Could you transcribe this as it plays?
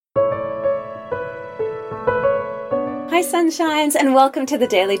Hi Sunshines, and welcome to the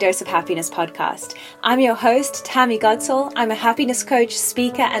Daily Dose of Happiness podcast. I'm your host, Tammy Godsall. I'm a happiness coach,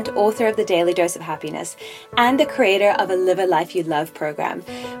 speaker, and author of the Daily Dose of Happiness, and the creator of a Live a Life You Love program,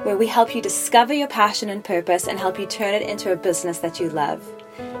 where we help you discover your passion and purpose and help you turn it into a business that you love.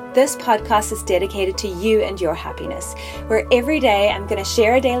 This podcast is dedicated to you and your happiness, where every day I'm going to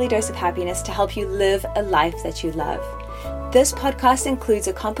share a daily dose of happiness to help you live a life that you love. This podcast includes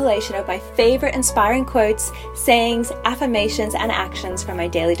a compilation of my favorite inspiring quotes, sayings, affirmations, and actions from my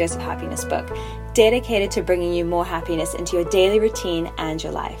Daily Dose of Happiness book, dedicated to bringing you more happiness into your daily routine and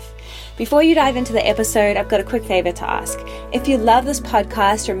your life. Before you dive into the episode, I've got a quick favor to ask. If you love this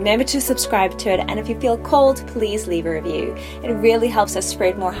podcast, remember to subscribe to it, and if you feel called, please leave a review. It really helps us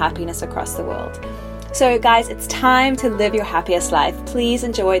spread more happiness across the world. So guys, it's time to live your happiest life. Please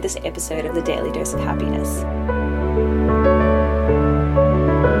enjoy this episode of the Daily Dose of Happiness.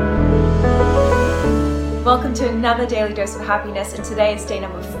 Welcome to another Daily Dose of Happiness, and today is day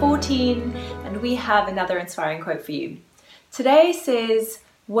number 14, and we have another inspiring quote for you. Today says,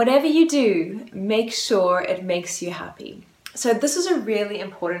 whatever you do, make sure it makes you happy. So this is a really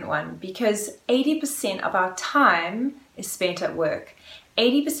important one because 80% of our time is spent at work.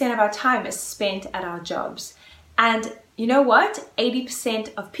 80% of our time is spent at our jobs. And you know what?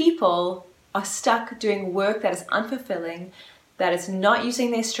 80% of people are stuck doing work that is unfulfilling, that is not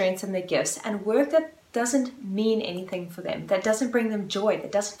using their strengths and their gifts, and work that doesn't mean anything for them, that doesn't bring them joy,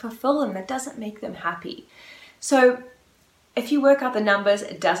 that doesn't fulfill them, that doesn't make them happy. So if you work out the numbers,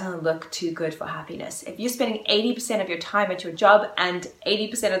 it doesn't look too good for happiness. If you're spending 80% of your time at your job and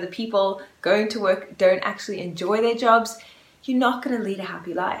 80% of the people going to work don't actually enjoy their jobs, you're not going to lead a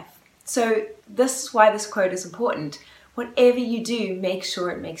happy life. So this is why this quote is important. Whatever you do, make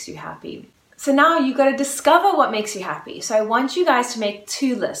sure it makes you happy. So now you've got to discover what makes you happy. So I want you guys to make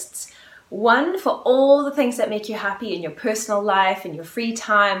two lists. One for all the things that make you happy in your personal life, in your free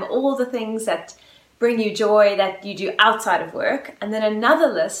time, all the things that bring you joy that you do outside of work. And then another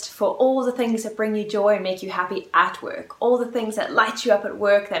list for all the things that bring you joy and make you happy at work. All the things that light you up at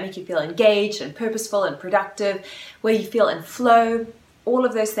work, that make you feel engaged and purposeful and productive, where you feel in flow, all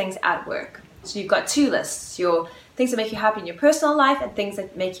of those things at work. So you've got two lists, your things that make you happy in your personal life and things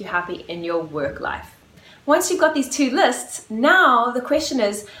that make you happy in your work life. Once you've got these two lists, now the question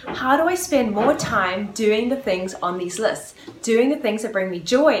is, how do I spend more time doing the things on these lists? Doing the things that bring me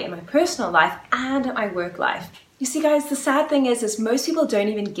joy in my personal life and my work life. You see guys, the sad thing is most people don't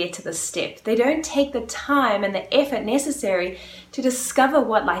even get to this step. They don't take the time and the effort necessary to discover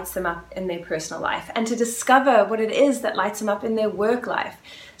what lights them up in their personal life and to discover what it is that lights them up in their work life.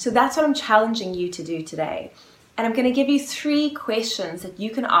 So that's what I'm challenging you to do today. And I'm going to give you 3 questions that you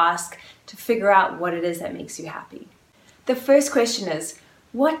can ask to figure out what it is that makes you happy. The first question is,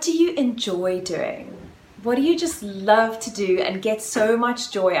 what do you enjoy doing? What do you just love to do and get so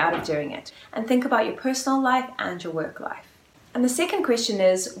much joy out of doing it? And think about your personal life and your work life. And the second question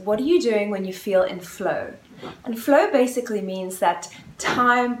is, what are you doing when you feel in flow? And flow basically means that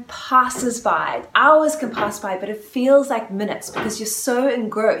time passes by. Hours can pass by, but it feels like minutes because you're so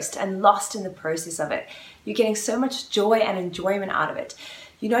engrossed and lost in the process of it. You're getting so much joy and enjoyment out of it.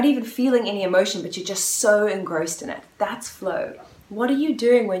 You're not even feeling any emotion, but you're just so engrossed in it. That's flow. What are you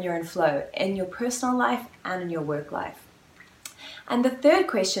doing when you're in flow in your personal life and in your work life? And the third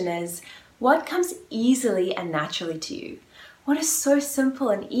question is, what comes easily and naturally to you? What is so simple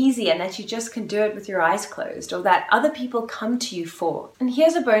and easy and that you just can do it with your eyes closed or that other people come to you for? And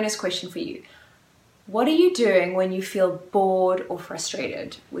here's a bonus question for you. What are you doing when you feel bored or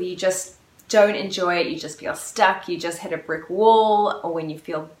frustrated? Where you just don't enjoy it, you just feel stuck, you just hit a brick wall, or when you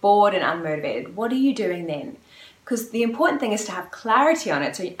feel bored and unmotivated? What are you doing then? Because the important thing is to have clarity on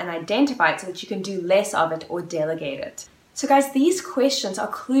it and identify it so that you can do less of it or delegate it. So guys, these questions are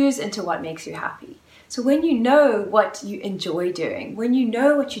clues into what makes you happy. So when you know what you enjoy doing, when you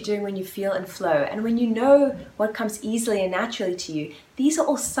know what you're doing when you feel in flow, and when you know what comes easily and naturally to you, these are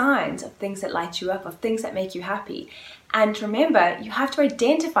all signs of things that light you up, of things that make you happy. And remember, you have to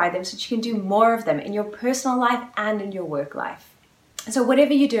identify them so that you can do more of them in your personal life and in your work life. So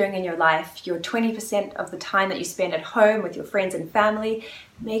whatever you're doing in your life, your 20% of the time that you spend at home with your friends and family,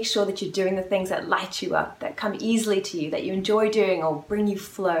 make sure that you're doing the things that light you up, that come easily to you, that you enjoy doing or bring you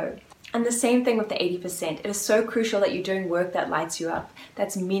flow. And the same thing with the 80%. It is so crucial that you're doing work that lights you up,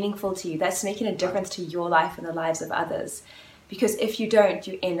 that's meaningful to you, that's making a difference to your life and the lives of others. Because if you don't,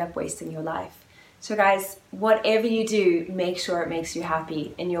 you end up wasting your life. So guys, whatever you do, make sure it makes you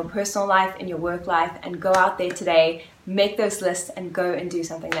happy in your personal life, in your work life, and go out there today, make those lists and go and do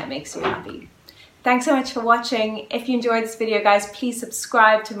something that makes you happy. Thanks so much for watching. If you enjoyed this video, guys, please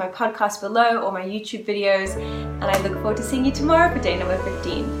subscribe to my podcast below or my YouTube videos, and I look forward to seeing you tomorrow for day number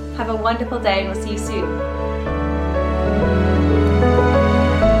 15. Have a wonderful day and we'll see you soon.